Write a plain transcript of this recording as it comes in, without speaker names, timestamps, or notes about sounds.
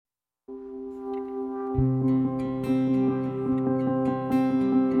Welcome.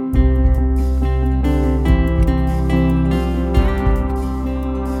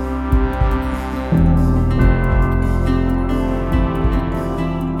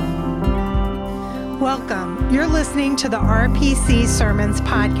 You're listening to the RPC Sermons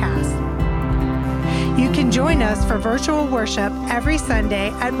podcast. You can join us for virtual worship every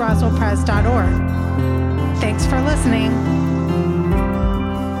Sunday at roswellpres.org. Thanks for listening.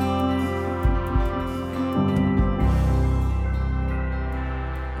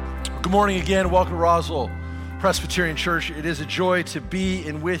 Good morning again. Welcome to Roswell Presbyterian Church. It is a joy to be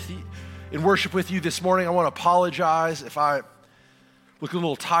in worship with you this morning. I want to apologize if I look a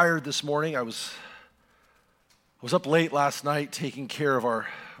little tired this morning. I was up late last night taking care of our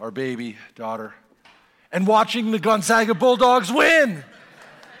baby daughter and watching the Gonzaga Bulldogs win.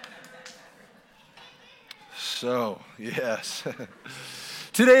 So, yes.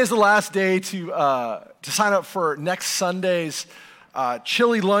 Today is the last day to sign up for next Sunday's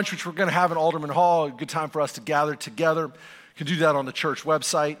chili lunch, which we're going to have in Alderman Hall. A good time for us to gather together. You can do that on the church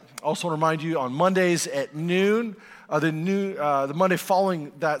website. I also want to remind you on Mondays at noon, the Monday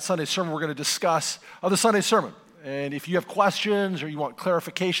following that Sunday sermon, we're going to discuss the Sunday sermon. And if you have questions or you want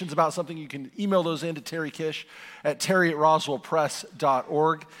clarifications about something, you can email those in to Terry Kish at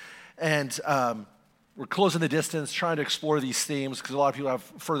terry@roswellpress.org. And we're closing the distance, trying to explore these themes because a lot of people have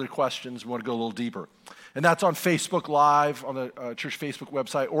further questions and want to go a little deeper. And that's on Facebook Live, on the church Facebook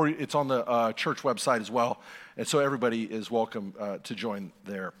website, or it's on the church website as well. And so everybody is welcome to join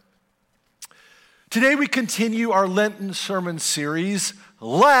there. Today we continue our Lenten sermon series,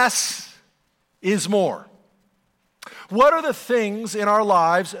 Less is More. What are the things in our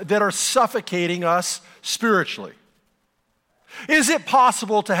lives that are suffocating us spiritually? Is it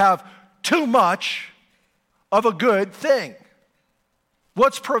possible to have too much of a good thing?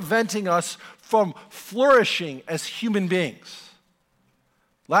 What's preventing us from flourishing as human beings?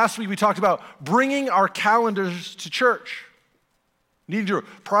 Last week we talked about bringing our calendars to church. We need to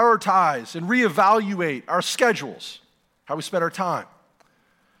prioritize and reevaluate our schedules, how we spend our time.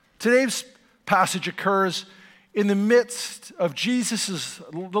 Today's passage occurs in the midst of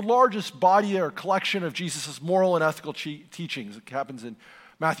the largest body or collection of Jesus' moral and ethical teachings. It happens in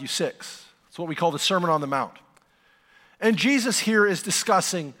Matthew 6. It's what we call the Sermon on the Mount. And Jesus here is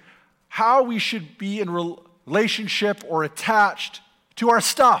discussing how we should be in relationship or attached to our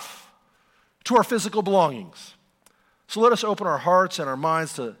stuff, to our physical belongings. So let us open our hearts and our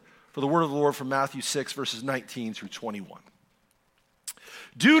minds for the word of the Lord from Matthew 6, verses 19 through 21.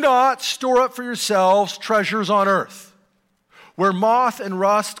 Do not store up for yourselves treasures on earth, where moth and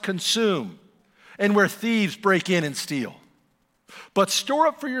rust consume, and where thieves break in and steal. But store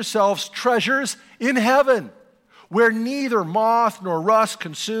up for yourselves treasures in heaven, where neither moth nor rust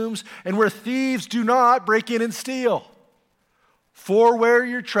consumes, and where thieves do not break in and steal. For where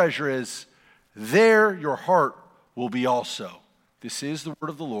your treasure is, there your heart will be also. This is the word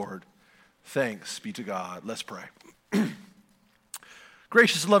of the Lord. Thanks be to God. Let's pray.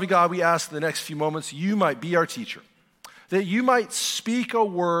 Gracious and loving God, we ask in the next few moments you might be our teacher, that you might speak a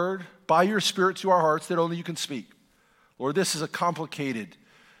word by your Spirit to our hearts that only you can speak. Lord, this is a complicated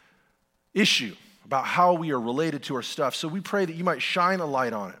issue about how we are related to our stuff, so we pray that you might shine a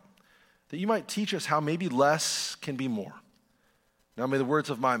light on it, that you might teach us how maybe less can be more. Now may the words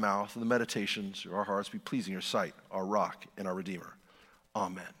of my mouth and the meditations of our hearts be pleasing in your sight, our rock and our Redeemer.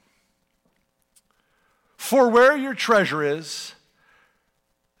 Amen. For where your treasure is,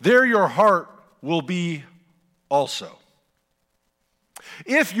 there your heart will be also.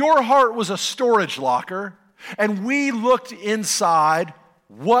 If your heart was a storage locker and we looked inside,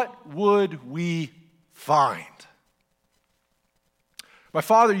 what would we find? My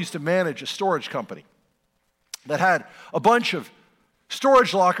father used to manage a storage company that had a bunch of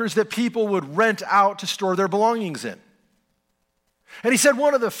storage lockers that people would rent out to store their belongings in. And he said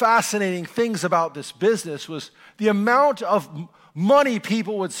one of the fascinating things about this business was the amount of money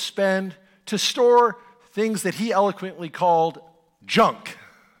people would spend to store things that he eloquently called junk.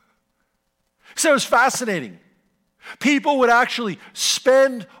 So it was fascinating. People would actually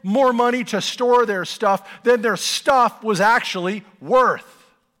spend more money to store their stuff than their stuff was actually worth.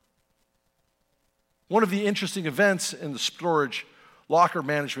 One of the interesting events in the storage locker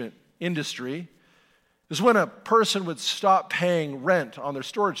management industry is when a person would stop paying rent on their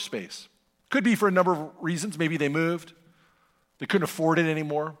storage space. Could be for a number of reasons. Maybe they moved. They couldn't afford it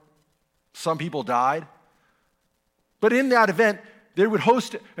anymore. Some people died. But in that event, they would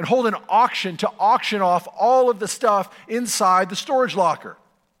host and hold an auction to auction off all of the stuff inside the storage locker.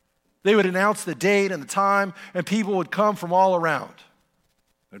 They would announce the date and the time, and people would come from all around.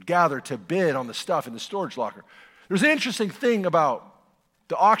 They'd gather to bid on the stuff in the storage locker. There's an interesting thing about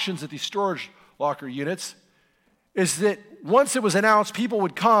the auctions at these storage locker units is that once it was announced, people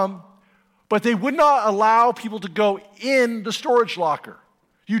would come, but they would not allow people to go in the storage locker.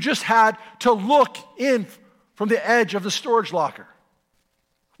 You just had to look in from the edge of the storage locker,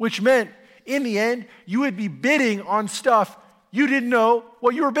 which meant, in the end, you would be bidding on stuff you didn't know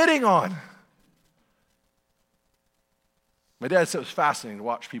what you were bidding on. My dad said it was fascinating to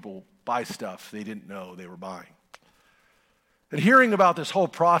watch people buy stuff they didn't know they were buying. And hearing about this whole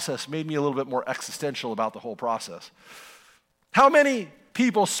process made me a little bit more existential about the whole process. How many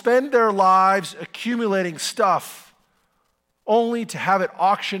people spend their lives accumulating stuff only to have it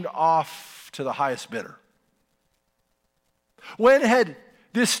auctioned off to the highest bidder? When had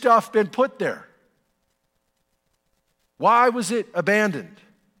this stuff been put there? Why was it abandoned?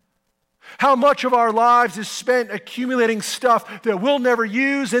 How much of our lives is spent accumulating stuff that we'll never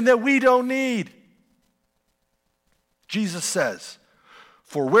use and that we don't need? Jesus says,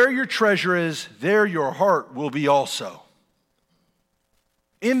 "For where your treasure is, there your heart will be also."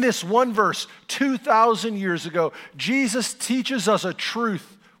 In this one verse, 2,000 years ago, Jesus teaches us a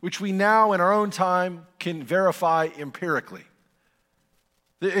truth which we now in our own time can verify empirically.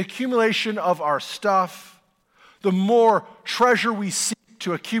 The accumulation of our stuff, the more treasure we seek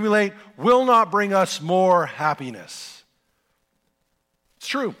to accumulate, will not bring us more happiness. It's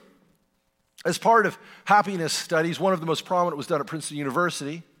true. As part of happiness studies, one of the most prominent was done at Princeton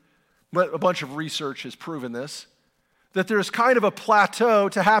University, but a bunch of research has proven this, that there's kind of a plateau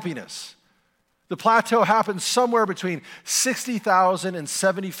to happiness. The plateau happens somewhere between $60,000 and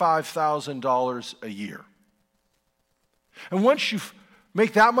 $75,000 a year. And once you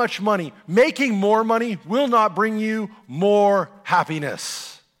make that much money, making more money will not bring you more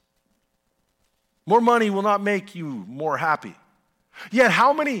happiness. More money will not make you more happy. Yet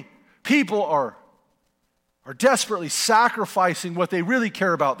how many people are desperately sacrificing what they really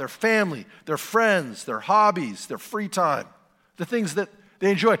care about, their family, their friends, their hobbies, their free time, the things that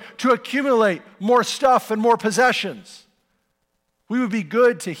they enjoy, to accumulate more stuff and more possessions. We would be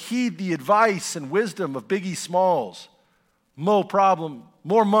good to heed the advice and wisdom of Biggie Smalls. More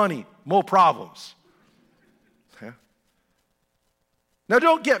money, more problems. Okay? Now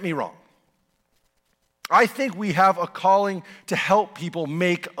don't get me wrong. I think we have a calling to help people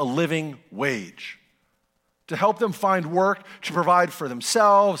make a living wage, to help them find work to provide for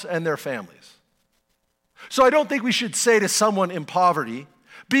themselves and their families. So I don't think we should say to someone in poverty,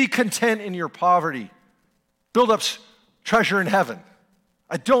 be content in your poverty, build up treasure in heaven.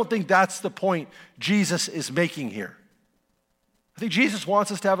 I don't think that's the point Jesus is making here. I think Jesus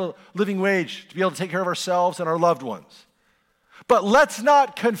wants us to have a living wage, to be able to take care of ourselves and our loved ones. But let's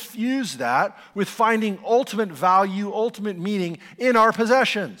not confuse that with finding ultimate value, ultimate meaning in our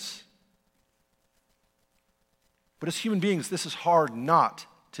possessions. But as human beings, this is hard not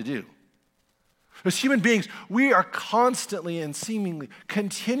to do. As human beings, we are constantly and seemingly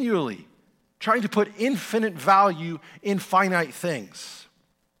continually trying to put infinite value in finite things.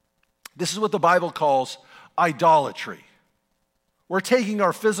 This is what the Bible calls idolatry. We're taking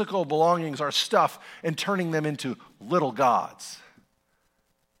our physical belongings, our stuff, and turning them into little gods.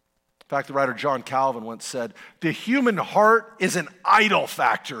 In fact, the writer John Calvin once said, "The human heart is an idol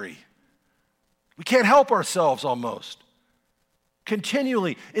factory." We can't help ourselves almost.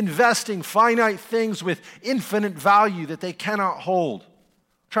 Continually investing finite things with infinite value that they cannot hold.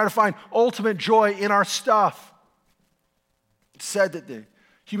 Try to find ultimate joy in our stuff. It's said that the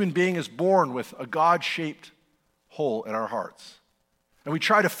human being is born with a God-shaped hole in our hearts. And we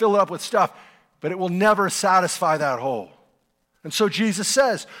try to fill it up with stuff, but it will never satisfy that hole. And so Jesus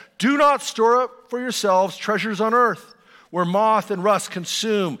says, do not store up for yourselves treasures on earth, where moth and rust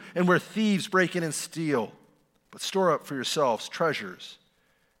consume and where thieves break in and steal, but store up for yourselves treasures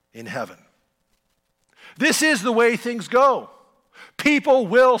in heaven. This is the way things go. People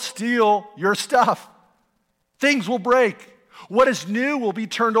will steal your stuff. Things will break. What is new will be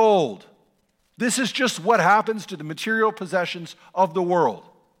turned old. This is just what happens to the material possessions of the world.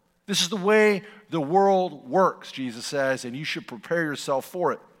 This is the way the world works, Jesus says, and you should prepare yourself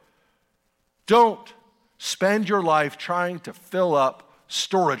for it. Don't spend your life trying to fill up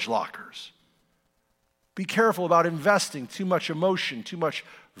storage lockers. Be careful about investing too much emotion, too much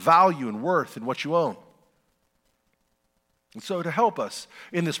value and worth in what you own. And so to help us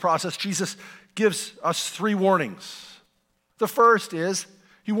in this process, Jesus gives us 3 warnings. The first is,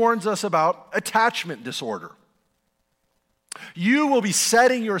 he warns us about attachment disorder. You will be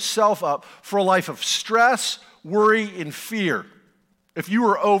setting yourself up for a life of stress, worry, and fear if you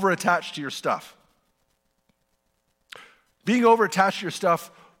are over-attached to your stuff. Being over-attached to your stuff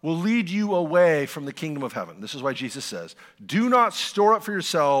will lead you away from the kingdom of heaven. This is why Jesus says, do not store up for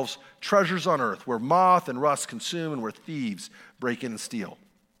yourselves treasures on earth where moth and rust consume and where thieves break in and steal.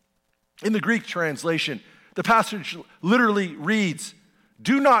 In the Greek translation, the passage literally reads,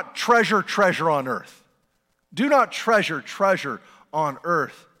 do not treasure treasure on earth. Do not treasure treasure on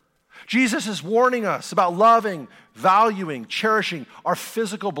earth. Jesus is warning us about loving, valuing, cherishing our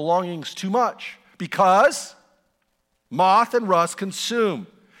physical belongings too much because moth and rust consume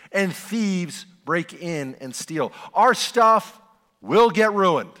and thieves break in and steal. Our stuff will get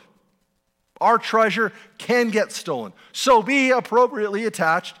ruined. Our treasure can get stolen. So be appropriately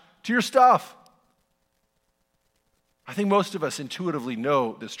attached to your stuff. I think most of us intuitively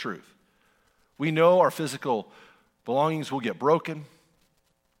know this truth. We know our physical belongings will get broken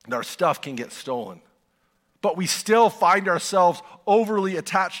and our stuff can get stolen. But we still find ourselves overly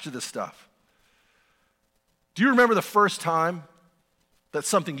attached to this stuff. Do you remember the first time that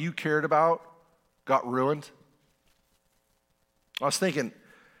something you cared about got ruined? I was thinking,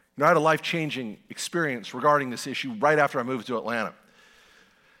 I had a life-changing experience regarding this issue right after I moved to Atlanta.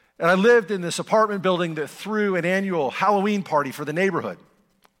 And I lived in this apartment building that threw an annual Halloween party for the neighborhood.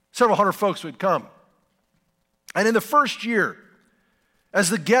 Several hundred folks would come. And in the first year, as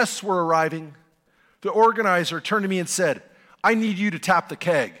the guests were arriving, the organizer turned to me and said, I need you to tap the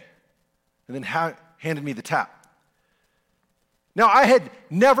keg, and then handed me the tap. Now, I had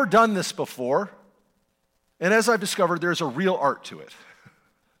never done this before, and as I've discovered, there's a real art to it.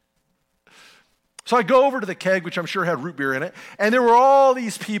 So I go over to the keg, which I'm sure had root beer in it, and there were all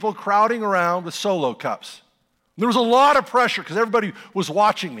these people crowding around with Solo cups. There was a lot of pressure because everybody was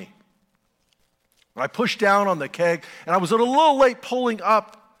watching me. I pushed down on the keg, and I was a little late pulling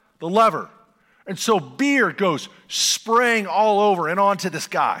up the lever. And so beer goes spraying all over and onto this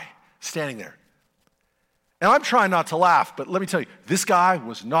guy standing there. And I'm trying not to laugh, but let me tell you, this guy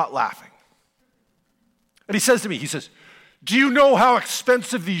was not laughing. And he says to me, do you know how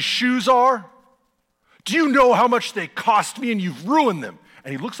expensive these shoes are? Do you know how much they cost me and you've ruined them?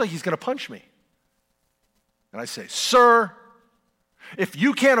 And he looks like he's going to punch me. And I say, sir, if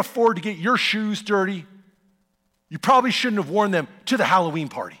you can't afford to get your shoes dirty, you probably shouldn't have worn them to the Halloween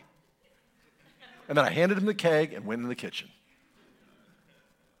party. And then I handed him the keg and went in the kitchen.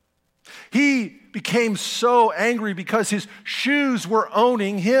 He became so angry because his shoes were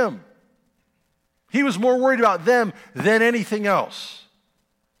owning him. He was more worried about them than anything else.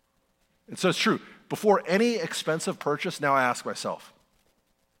 And so it's true. Before any expensive purchase, now I ask myself,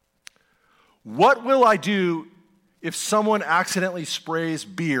 what will I do if someone accidentally sprays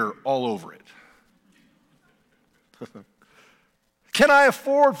beer all over it? Can I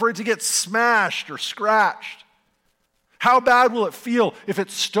afford for it to get smashed or scratched? How bad will it feel if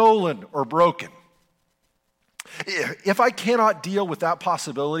it's stolen or broken? If I cannot deal with that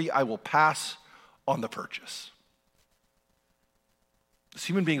possibility, I will pass on the purchase. As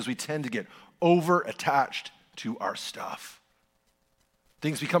human beings, we tend to get over-attached to our stuff.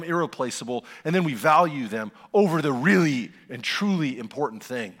 Things become irreplaceable, and then we value them over the really and truly important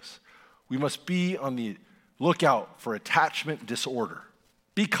things. We must be on the lookout for attachment disorder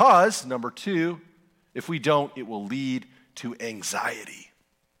because, number two, if we don't, it will lead to anxiety.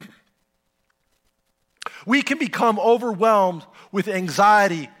 We can become overwhelmed with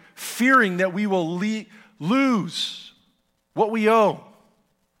anxiety, fearing that we will lose what we own.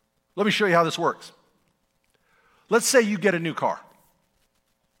 Let me show you how this works. Let's say you get a new car.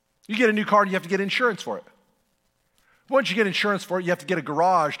 You get a new car and you have to get insurance for it. Once you get insurance for it, you have to get a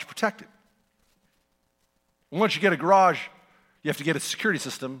garage to protect it. And once you get a garage, you have to get a security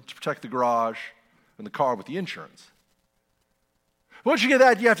system to protect the garage and the car with the insurance. Once you get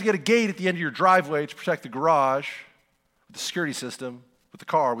that, you have to get a gate at the end of your driveway to protect the garage with the security system, with the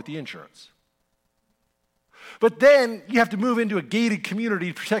car, with the insurance. But then you have to move into a gated community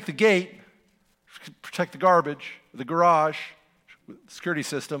to protect the gate, protect the garbage, the garage, with the security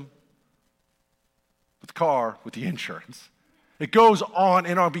system, with the car, with the insurance. It goes on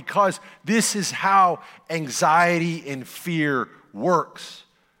and on because this is how anxiety and fear works.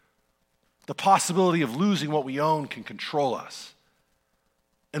 The possibility of losing what we own can control us.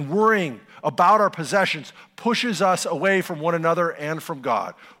 And worrying about our possessions pushes us away from one another and from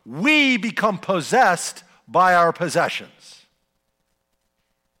God. We become possessed by our possessions.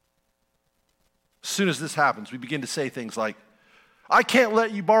 As soon as this happens, we begin to say things like, I can't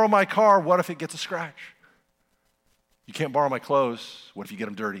let you borrow my car. What if it gets a scratch? You can't borrow my clothes. What if you get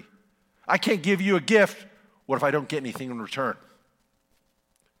them dirty? I can't give you a gift. What if I don't get anything in return?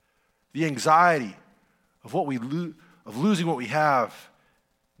 The anxiety of of losing what we have,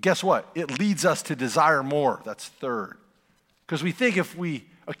 guess what? It leads us to desire more. That's third. Because we think if we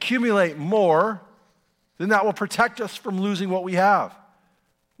accumulate more, then that will protect us from losing what we have.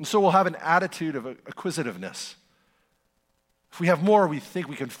 And so we'll have an attitude of acquisitiveness. If we have more, we think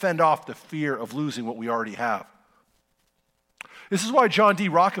we can fend off the fear of losing what we already have. This is why John D.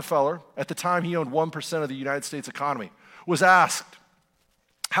 Rockefeller, at the time he owned 1% of the United States economy, was asked,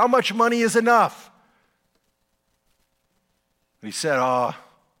 how much money is enough? And he said,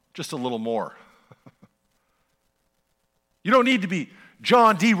 just a little more. You don't need to be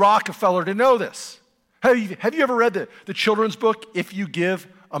John D. Rockefeller to know this. Have you ever read the children's book, If You Give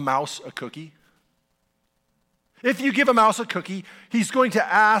a Mouse a Cookie? If you give a mouse a cookie, he's going to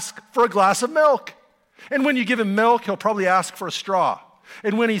ask for a glass of milk. And when you give him milk, he'll probably ask for a straw.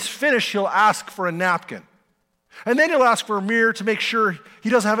 And when he's finished, he'll ask for a napkin. And then he'll ask for a mirror to make sure he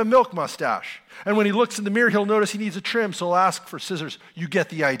doesn't have a milk mustache. And when he looks in the mirror, he'll notice he needs a trim, so he'll ask for scissors. You get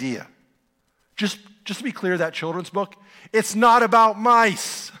the idea. Just to be clear, that children's book, it's not about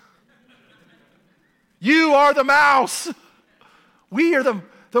mice. You are the mouse. We are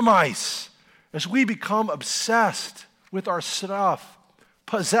the mice. As we become obsessed with our stuff,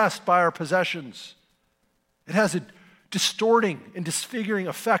 possessed by our possessions, it has a distorting and disfiguring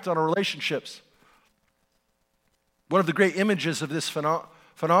effect on our relationships. One of the great images of this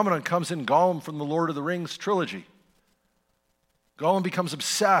phenomenon comes in Gollum from the Lord of the Rings trilogy. Gollum becomes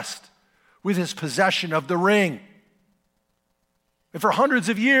obsessed with his possession of the ring. And for hundreds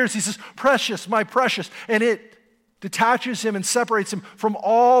of years, he says, precious, my precious, and it detaches him and separates him from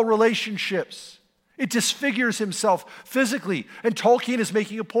all relationships. It disfigures himself physically. And Tolkien is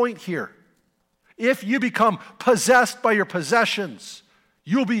making a point here. If you become possessed by your possessions,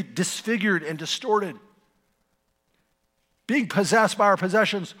 you'll be disfigured and distorted. Being possessed by our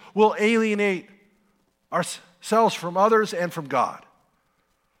possessions will alienate ourselves from others and from God.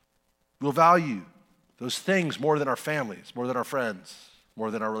 We'll value those things more than our families, more than our friends, more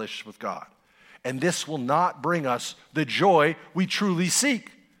than our relationship with God. And this will not bring us the joy we truly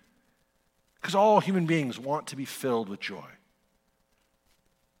seek. Because all human beings want to be filled with joy.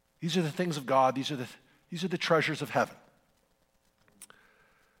 These are the things of God. These are the treasures of heaven.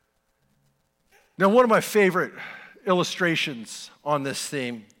 Now, one of my favorite illustrations on this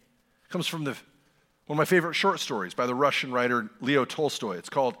theme comes from one of my favorite short stories by the Russian writer Leo Tolstoy. It's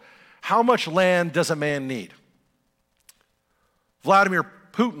called How Much Land Does a Man Need? Vladimir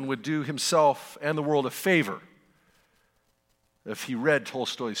Putin would do himself and the world a favor if he read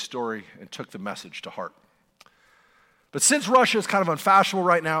Tolstoy's story and took the message to heart. But since Russia is kind of unfashionable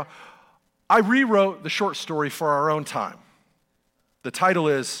right now, I rewrote the short story for our own time. The title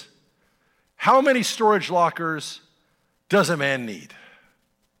is, How Many Storage Lockers Does a Man Need?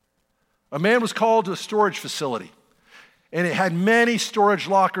 A man was called to a storage facility, and it had many storage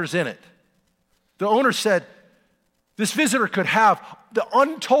lockers in it. The owner said, this visitor could have the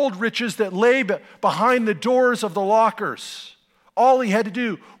untold riches that lay behind the doors of the lockers. All he had to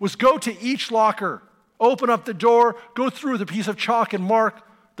do was go to each locker, open up the door, go through the piece of chalk and mark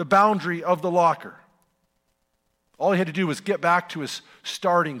the boundary of the locker. All he had to do was get back to his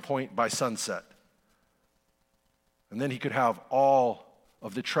starting point by sunset. And then he could have all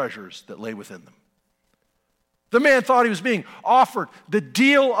of the treasures that lay within them. The man thought he was being offered the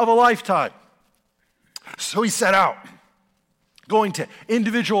deal of a lifetime. So he set out, going to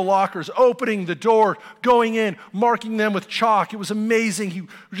individual lockers, opening the door, going in, marking them with chalk. It was amazing. He was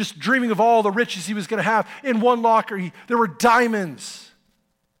just dreaming of all the riches he was going to have. In one locker, there were diamonds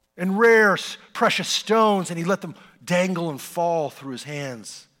and rare, precious stones, and he let them dangle and fall through his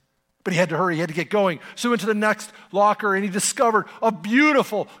hands. But he had to hurry. He had to get going. So he went to the next locker, and he discovered a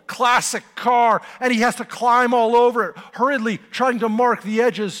beautiful classic car, and he has to climb all over it, hurriedly trying to mark the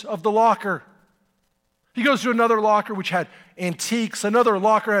edges of the locker. He goes to another locker which had antiques. Another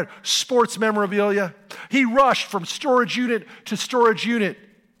locker had sports memorabilia. He rushed from storage unit to storage unit.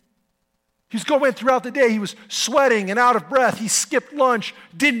 He was going throughout the day. He was sweating and out of breath. He skipped lunch,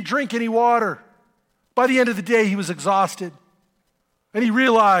 didn't drink any water. By the end of the day, he was exhausted. And he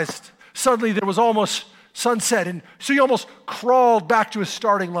realized suddenly there was almost sunset. And so he almost crawled back to his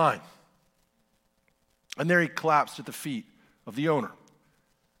starting line. And there he collapsed at the feet of the owner.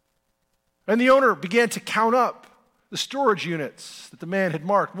 And the owner began to count up the storage units that the man had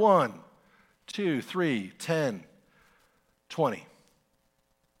marked. 1, 2, 3, 10, 20.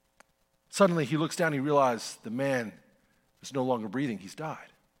 Suddenly he looks down and he realizes the man is no longer breathing. He's died.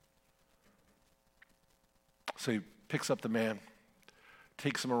 So he picks up the man,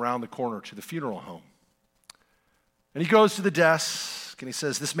 takes him around the corner to the funeral home. And he goes to the desk and he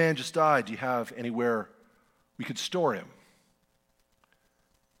says, this man just died. Do you have anywhere we could store him?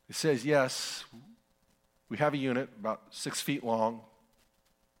 He says, yes, we have a unit about 6 feet long,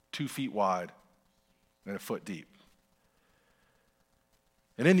 2 feet wide and a foot deep.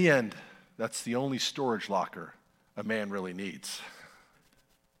 And in the end, that's the only storage locker a man really needs.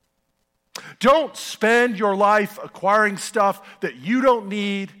 Don't spend your life acquiring stuff that you don't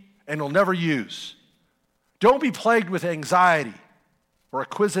need and will never use. Don't be plagued with anxiety or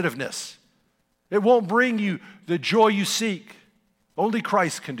acquisitiveness. It won't bring you the joy you seek. Only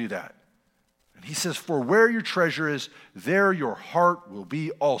Christ can do that. And he says, for where your treasure is, there your heart will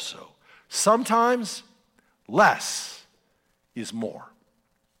be also. Sometimes less is more.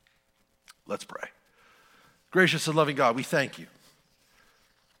 Let's pray. Gracious and loving God, we thank you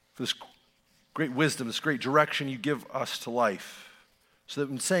for this great wisdom, this great direction you give us to life, so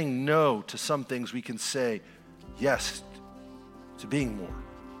that in saying no to some things, we can say yes to being more.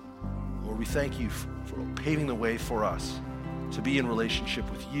 Lord, we thank you for paving the way for us to be in relationship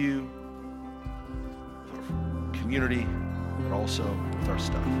with you, with our community, and also with our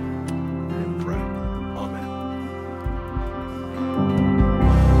stuff. And we pray. Amen.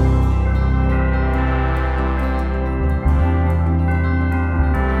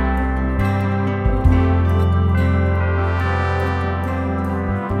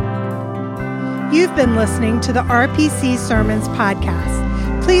 You've been listening to the RPC Sermons podcast.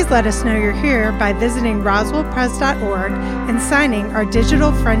 Please let us know you're here by visiting roswellpres.org and signing our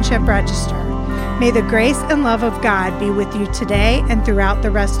digital friendship register. May the grace and love of God be with you today and throughout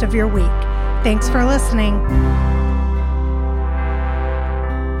the rest of your week. Thanks for listening.